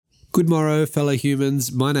Good morrow, fellow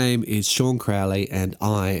humans. My name is Sean Crowley and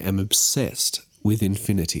I am obsessed with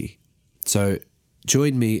infinity. So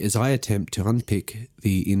join me as I attempt to unpick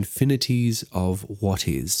the infinities of what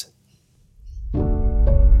is.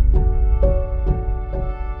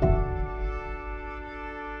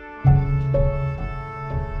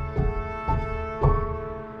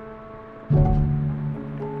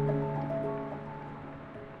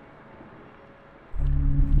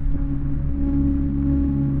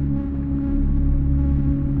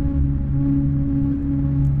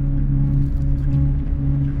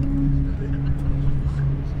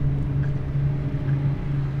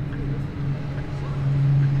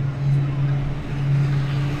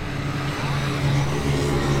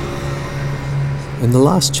 In the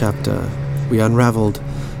last chapter, we unravelled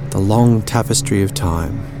the long tapestry of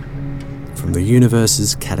time, from the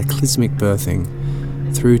universe's cataclysmic birthing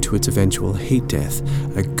through to its eventual heat death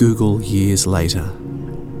a Google years later.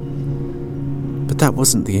 But that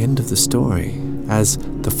wasn't the end of the story, as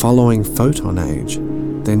the following photon age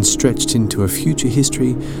then stretched into a future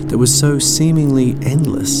history that was so seemingly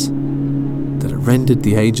endless that it rendered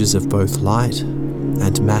the ages of both light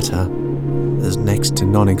and matter as next to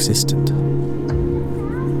non-existent.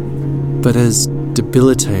 But as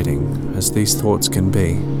debilitating as these thoughts can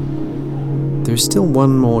be, there is still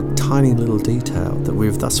one more tiny little detail that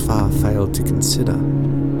we've thus far failed to consider,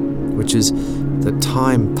 which is that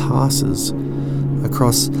time passes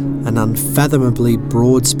across an unfathomably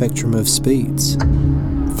broad spectrum of speeds,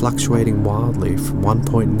 fluctuating wildly from one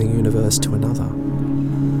point in the universe to another.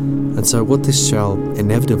 And so what this shall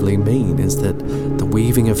inevitably mean is that the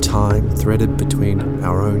weaving of time threaded between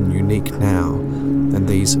our own unique now and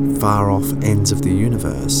these far-off ends of the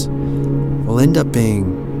universe will end up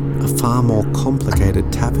being a far more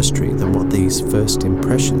complicated tapestry than what these first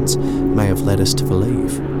impressions may have led us to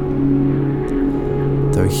believe.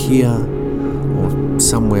 Though here, or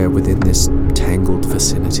somewhere within this tangled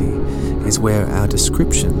vicinity, is where our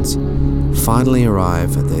descriptions finally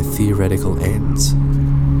arrive at their theoretical ends.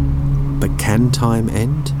 But can time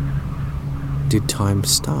end? Did time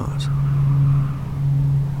start?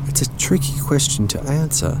 It's a tricky question to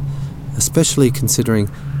answer, especially considering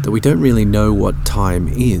that we don't really know what time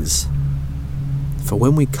is. For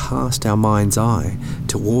when we cast our mind's eye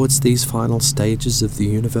towards these final stages of the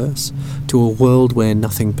universe, to a world where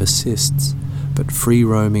nothing persists but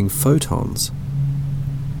free-roaming photons,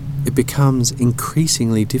 it becomes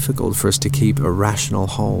increasingly difficult for us to keep a rational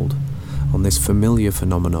hold on this familiar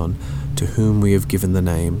phenomenon to whom we have given the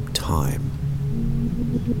name time.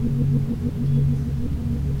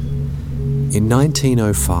 In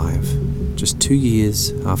 1905, just 2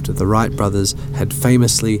 years after the Wright brothers had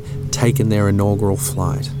famously taken their inaugural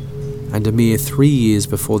flight, and a mere 3 years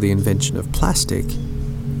before the invention of plastic,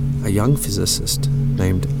 a young physicist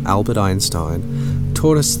named Albert Einstein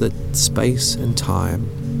taught us that space and time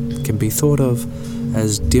can be thought of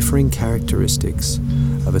as differing characteristics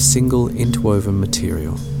of a single interwoven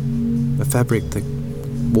material, a fabric that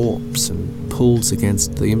warps and pulls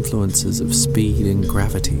against the influences of speed and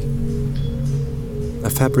gravity. A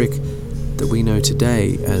fabric that we know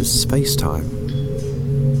today as space-time.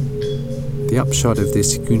 The upshot of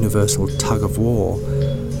this universal tug-of-war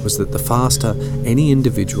was that the faster any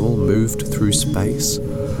individual moved through space,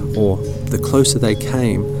 or the closer they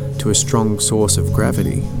came to a strong source of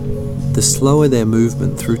gravity, the slower their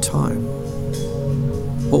movement through time.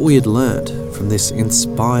 What we had learnt from this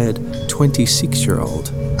inspired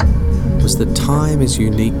 26-year-old was that time is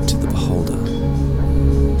unique to the beholder.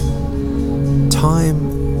 Time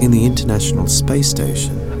in the International Space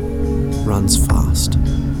Station runs fast,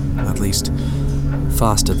 at least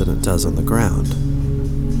faster than it does on the ground.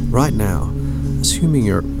 Right now, assuming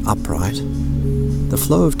you're upright, the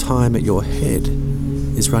flow of time at your head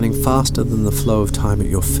is running faster than the flow of time at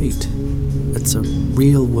your feet. It's a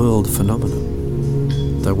real-world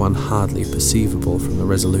phenomenon, though one hardly perceivable from the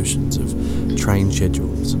resolutions of train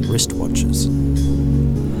schedules and wristwatches.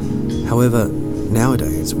 However,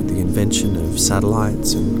 nowadays, with the invention of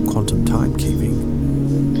satellites and quantum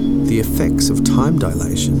timekeeping, the effects of time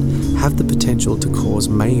dilation have the potential to cause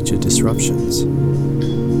major disruptions.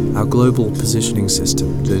 Our global positioning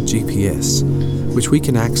system, the GPS, which we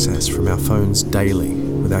can access from our phones daily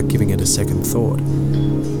without giving it a second thought,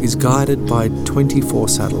 is guided by 24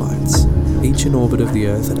 satellites, each in orbit of the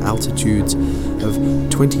Earth at altitudes of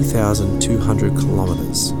 20,200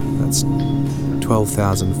 kilometres. That's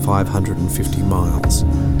 12,550 miles.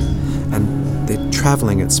 And they're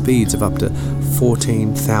travelling at speeds of up to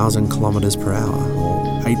 14,000 kilometres per hour, or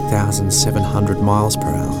 8,700 miles per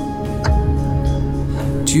hour.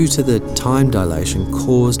 Due to the time dilation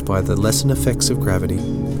caused by the lessened effects of gravity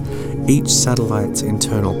each satellite's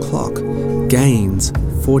internal clock gains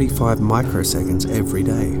 45 microseconds every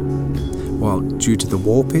day, while due to the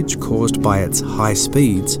warpage caused by its high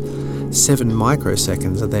speeds, 7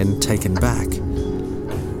 microseconds are then taken back,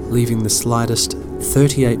 leaving the slightest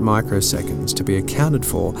 38 microseconds to be accounted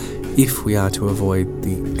for if we are to avoid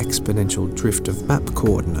the exponential drift of map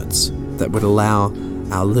coordinates that would allow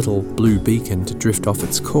our little blue beacon to drift off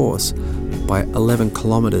its course by 11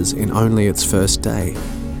 kilometres in only its first day.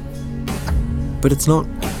 But it's not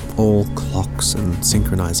all clocks and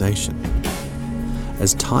synchronisation,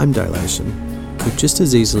 as time dilation could just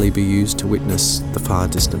as easily be used to witness the far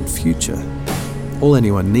distant future. All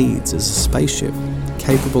anyone needs is a spaceship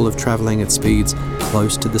capable of travelling at speeds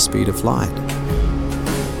close to the speed of light.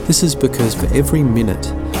 This is because for every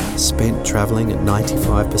minute spent travelling at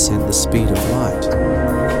 95% the speed of light,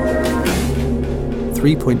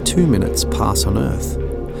 3.2 minutes pass on Earth,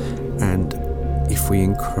 and if we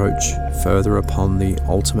encroach further upon the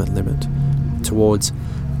ultimate limit towards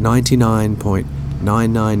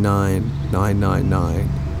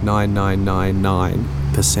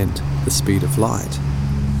 99.999999999% the speed of light,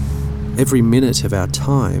 every minute of our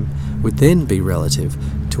time would then be relative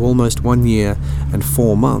to almost 1 year and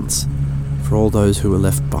 4 months for all those who were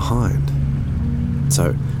left behind.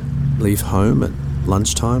 So, leave home at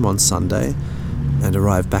lunchtime on Sunday and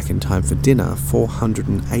arrive back in time for dinner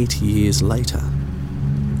 480 years later.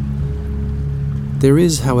 There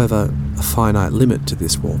is, however, a finite limit to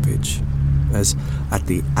this warpage, as at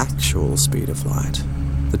the actual speed of light,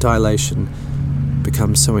 the dilation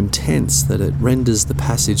becomes so intense that it renders the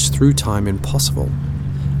passage through time impossible.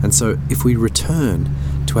 And so if we return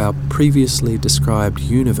to our previously described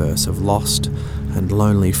universe of lost and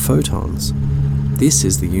lonely photons, this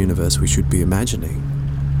is the universe we should be imagining.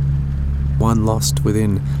 One lost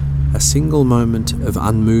within a single moment of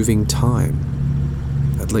unmoving time.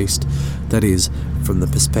 At least, that is, from the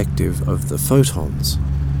perspective of the photons.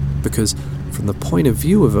 Because from the point of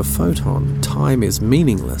view of a photon, time is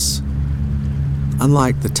meaningless.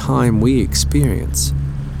 Unlike the time we experience,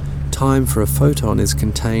 time for a photon is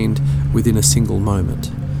contained within a single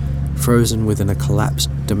moment, frozen within a collapsed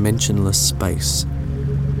dimensionless space.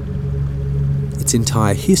 Its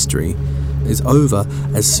entire history is over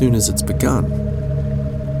as soon as it's begun.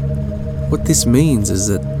 What this means is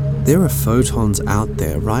that there are photons out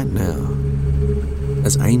there right now,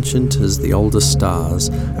 as ancient as the oldest stars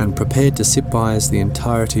and prepared to sit by as the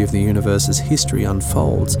entirety of the universe's history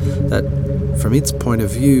unfolds, that, from its point of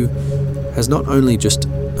view, has not only just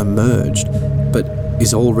emerged, but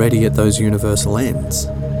is already at those universal ends.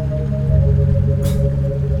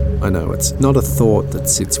 I know, it's not a thought that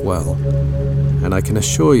sits well, and I can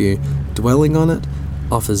assure you, dwelling on it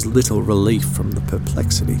offers little relief from the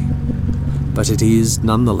perplexity. But it is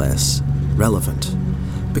nonetheless relevant,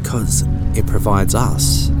 because it provides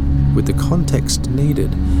us with the context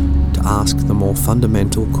needed to ask the more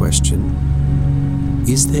fundamental question: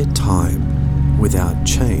 is there time without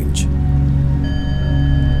change?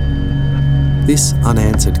 This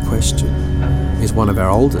unanswered question is one of our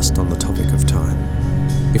oldest on the topic of time,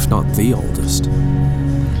 if not the oldest.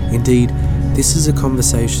 Indeed, this is a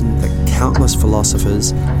conversation that countless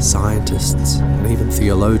philosophers, scientists, and even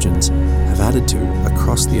theologians have added to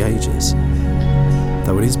across the ages,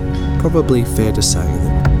 though it is probably fair to say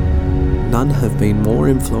that none have been more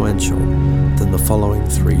influential than the following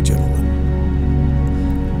three gentlemen.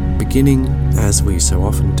 Beginning, as we so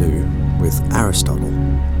often do, with Aristotle.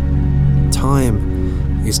 Time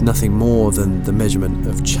is nothing more than the measurement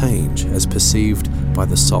of change as perceived by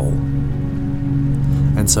the soul.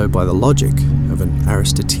 And so by the logic of an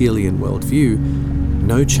Aristotelian worldview,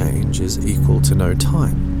 no change is equal to no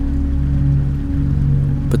time.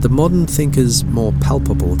 But the modern thinker's more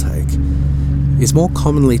palpable take is more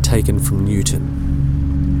commonly taken from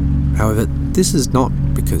Newton. However, this is not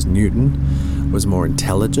because Newton was more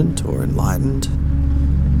intelligent or enlightened,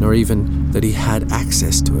 nor even that he had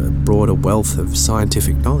access to a broader wealth of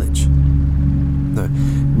scientific knowledge. No,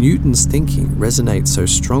 Newton's thinking resonates so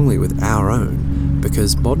strongly with our own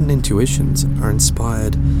because modern intuitions are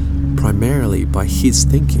inspired primarily by his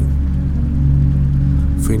thinking.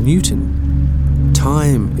 For Newton,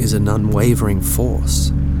 time is an unwavering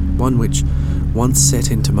force, one which, once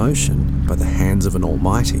set into motion by the hands of an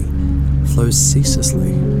Almighty, flows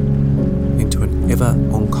ceaselessly into an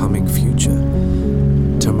ever-oncoming future.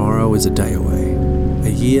 Tomorrow is a day away,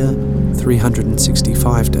 a year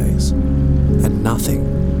 365 days, and nothing,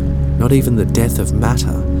 not even the death of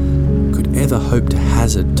matter, could ever hope to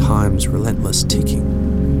hazard time's relentless ticking.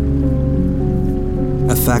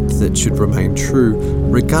 A fact that should remain true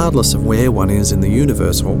regardless of where one is in the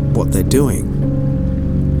universe or what they're doing.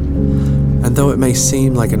 And though it may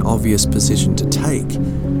seem like an obvious position to take,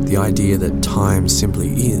 the idea that time simply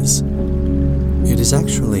is, it is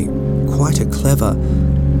actually quite a clever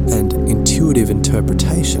and intuitive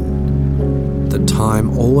interpretation that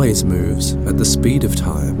time always moves at the speed of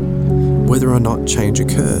time, whether or not change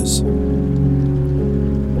occurs.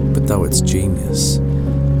 But though it's genius,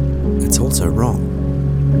 it's also wrong.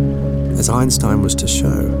 As Einstein was to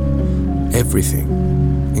show, everything,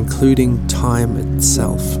 including time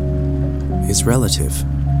itself, is relative.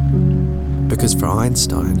 Because for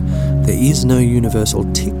Einstein, there is no universal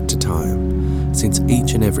tick to time, since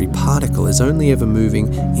each and every particle is only ever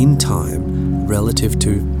moving in time relative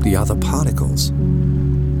to the other particles.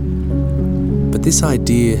 But this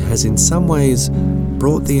idea has in some ways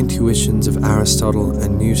brought the intuitions of Aristotle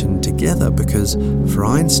and Newton together, because for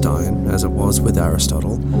Einstein, as it was with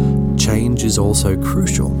Aristotle, change is also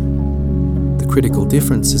crucial. The critical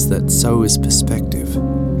difference is that so is perspective.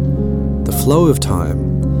 The flow of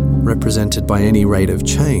time, represented by any rate of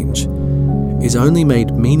change, is only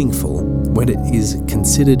made meaningful when it is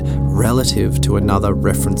considered relative to another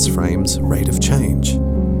reference frame's rate of change.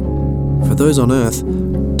 For those on Earth,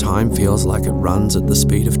 time feels like it runs at the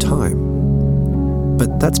speed of time.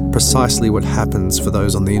 But that's precisely what happens for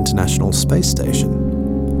those on the International Space Station.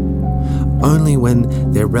 Only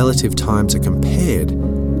when their relative times are compared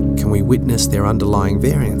can we witness their underlying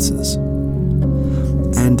variances.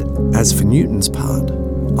 And as for Newton's part,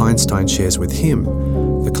 Einstein shares with him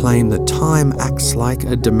the claim that time acts like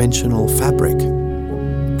a dimensional fabric.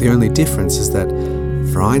 The only difference is that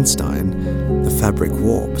for Einstein, the fabric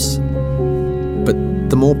warps. But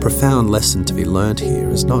the more profound lesson to be learnt here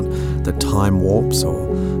is not that time warps or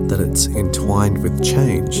that it's entwined with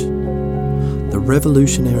change. The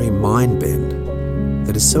revolutionary mind bend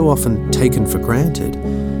that is so often taken for granted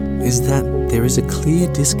is that there is a clear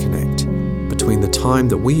disconnect between the time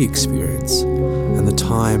that we experience and the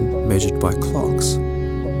time measured by clocks.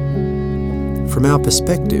 From our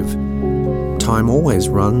perspective, time always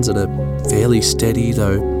runs at a fairly steady,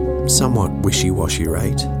 though somewhat wishy-washy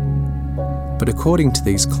rate. But according to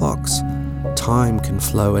these clocks, time can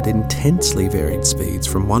flow at intensely varied speeds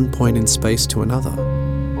from one point in space to another.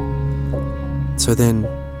 So then,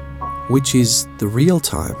 which is the real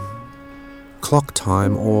time? Clock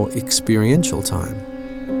time or experiential time?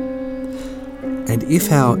 And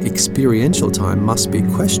if our experiential time must be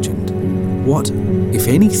questioned, what, if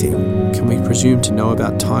anything, can we presume to know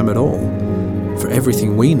about time at all? For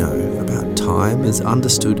everything we know about time is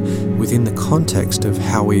understood within the context of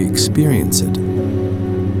how we experience it.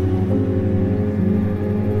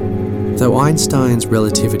 Though Einstein's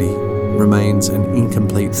relativity remains an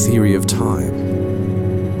incomplete theory of time,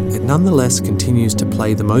 it nonetheless continues to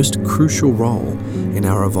play the most crucial role in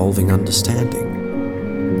our evolving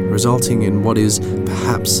understanding, resulting in what is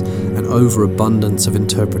perhaps an overabundance of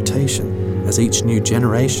interpretation as each new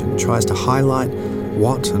generation tries to highlight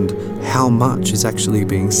what and how much is actually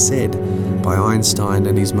being said by Einstein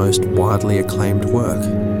and his most widely acclaimed work.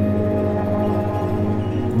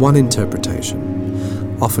 One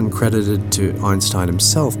interpretation, often credited to Einstein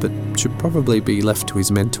himself, but should probably be left to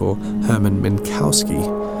his mentor Hermann Minkowski,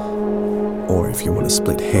 or if you want to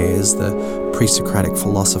split hairs, the pre-Socratic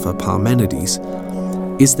philosopher Parmenides,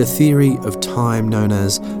 is the theory of time known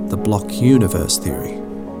as the block universe theory.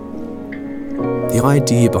 The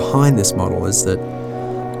idea behind this model is that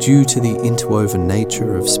due to the interwoven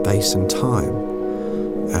nature of space and time,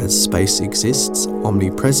 as space exists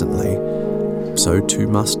omnipresently, so too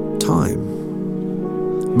must time.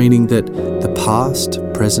 Meaning that the past,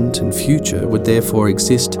 present and future would therefore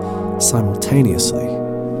exist simultaneously.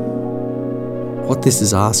 What this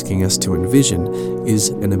is asking us to envision is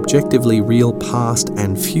an objectively real past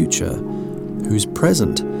and future whose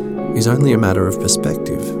present is only a matter of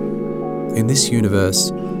perspective. In this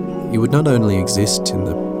universe, you would not only exist in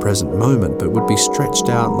the present moment, but would be stretched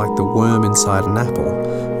out like the worm inside an apple,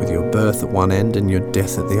 with your birth at one end and your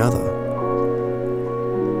death at the other.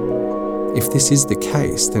 If this is the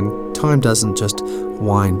case, then time doesn't just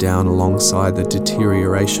wind down alongside the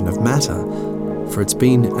deterioration of matter, for it's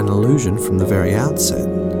been an illusion from the very outset.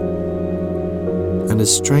 And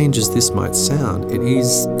as strange as this might sound, it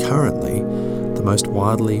is currently the most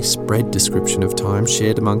widely spread description of time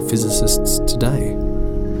shared among physicists today.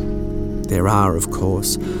 There are, of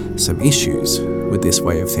course, some issues with this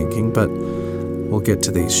way of thinking, but we'll get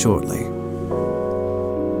to these shortly.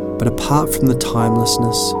 But apart from the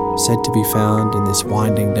timelessness said to be found in this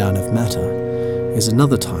winding down of matter, is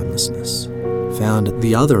another timelessness, found at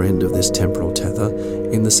the other end of this temporal tether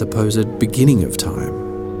in the supposed beginning of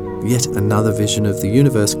time. Yet another vision of the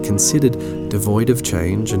universe considered devoid of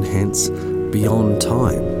change and hence beyond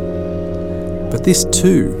time. But this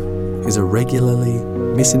too is a regularly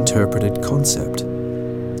misinterpreted concept.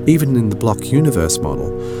 Even in the block universe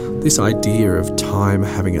model, this idea of time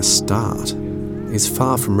having a start is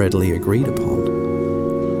far from readily agreed upon.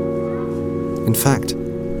 In fact,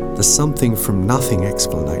 the something from nothing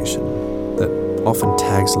explanation that often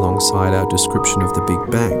tags alongside our description of the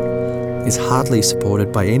Big Bang is hardly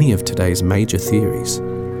supported by any of today's major theories.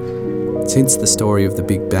 Since the story of the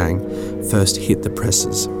Big Bang first hit the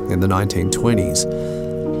presses in the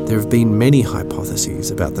 1920s, there have been many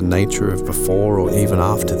hypotheses about the nature of before or even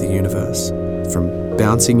after the universe, from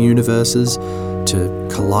bouncing universes to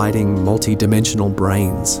colliding multi-dimensional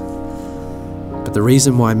brains. But the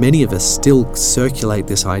reason why many of us still circulate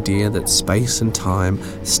this idea that space and time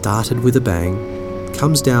started with a bang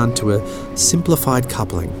comes down to a simplified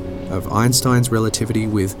coupling of Einstein's relativity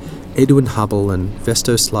with Edwin Hubble and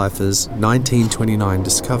Vesto Slipher's 1929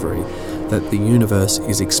 discovery that the universe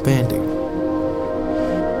is expanding.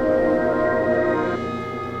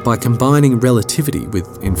 By combining relativity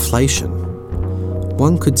with inflation,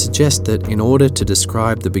 one could suggest that in order to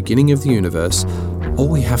describe the beginning of the universe, all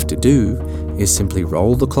we have to do is simply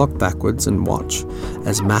roll the clock backwards and watch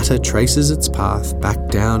as matter traces its path back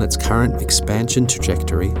down its current expansion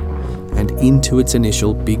trajectory and into its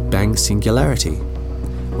initial Big Bang singularity,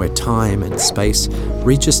 where time and space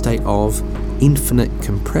reach a state of infinite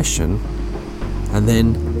compression and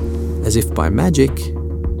then, as if by magic,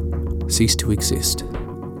 cease to exist.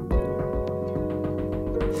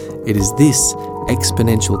 It is this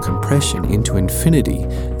exponential compression into infinity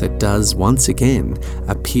that does once again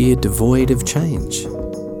appear devoid of change.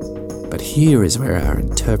 But here is where our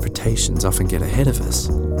interpretations often get ahead of us,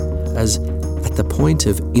 as at the point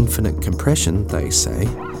of infinite compression, they say,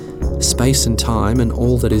 space and time and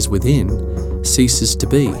all that is within ceases to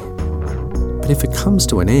be. But if it comes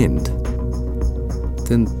to an end,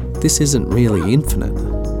 then this isn't really infinite.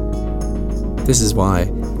 This is why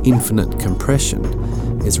infinite compression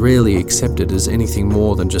is rarely accepted as anything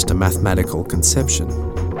more than just a mathematical conception.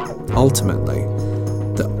 Ultimately,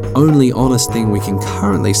 the only honest thing we can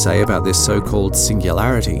currently say about this so-called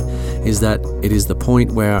singularity is that it is the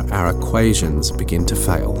point where our equations begin to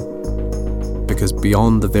fail. Because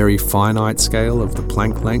beyond the very finite scale of the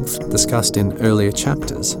Planck length discussed in earlier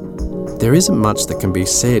chapters, there isn't much that can be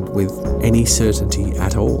said with any certainty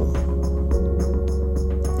at all.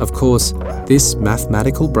 Of course, this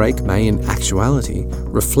mathematical break may in actuality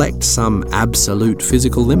reflect some absolute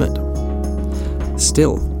physical limit.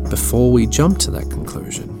 Still, before we jump to that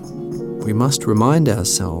conclusion, we must remind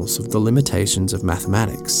ourselves of the limitations of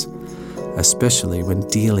mathematics, especially when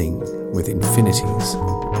dealing with infinities.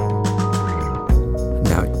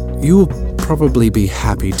 Now, you will probably be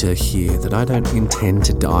happy to hear that I don't intend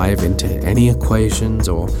to dive into any equations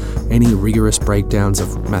or any rigorous breakdowns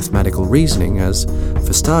of mathematical reasoning, as,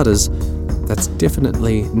 for starters, that's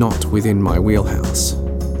definitely not within my wheelhouse,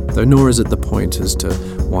 though nor is it the point as to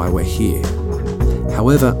why we're here.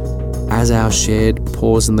 However, as our shared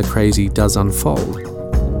pause in the crazy does unfold,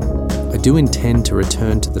 I do intend to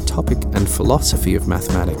return to the topic and philosophy of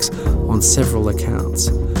mathematics on several accounts,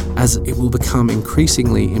 as it will become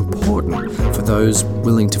increasingly important for those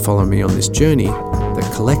willing to follow me on this journey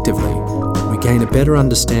that collectively we gain a better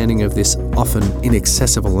understanding of this often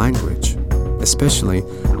inaccessible language, especially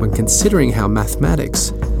when considering how mathematics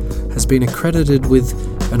has been accredited with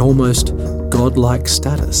an almost godlike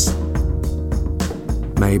status.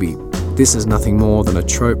 Maybe this is nothing more than a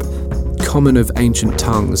trope common of ancient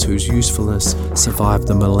tongues whose usefulness survived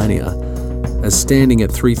the millennia, as standing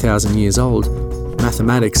at 3,000 years old,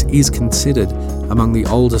 mathematics is considered among the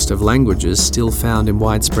oldest of languages still found in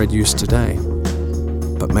widespread use today.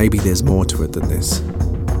 But maybe there's more to it than this.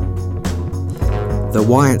 The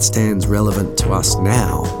why it stands relevant to us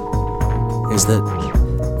now is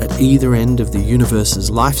that at either end of the universe's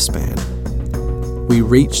lifespan, we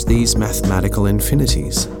reach these mathematical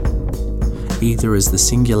infinities, either as the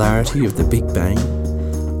singularity of the Big Bang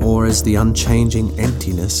or as the unchanging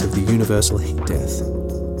emptiness of the universal heat death.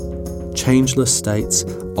 Changeless states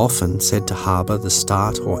often said to harbour the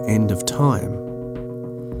start or end of time.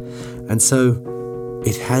 And so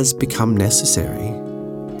it has become necessary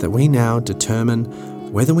that we now determine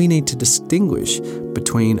whether we need to distinguish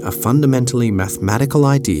between a fundamentally mathematical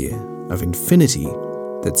idea of infinity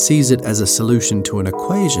that sees it as a solution to an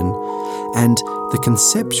equation and the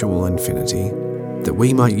conceptual infinity that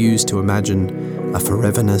we might use to imagine a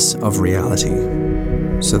foreverness of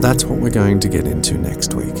reality. So that's what we're going to get into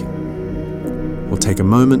next week. We'll take a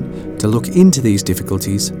moment to look into these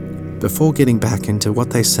difficulties before getting back into what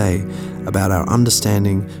they say about our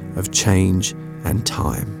understanding of change and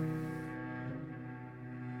time.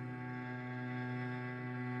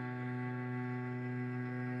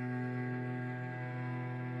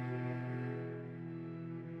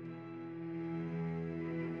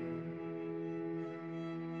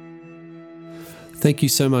 Thank you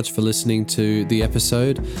so much for listening to the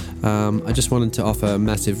episode. I just wanted to offer a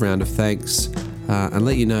massive round of thanks and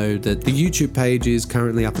let you know that the YouTube page is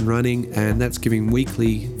currently up and running, and that's giving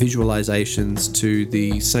weekly visualizations to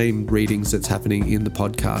the same readings that's happening in the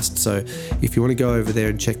podcast. So if you want to go over there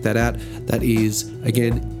and check that out, that is,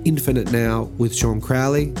 again, Infinite Now with Sean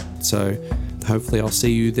Crowley. So hopefully I'll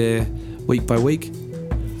see you there week by week.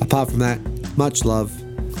 Apart from that, much love,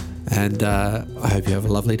 and I hope you have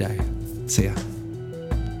a lovely day. See ya.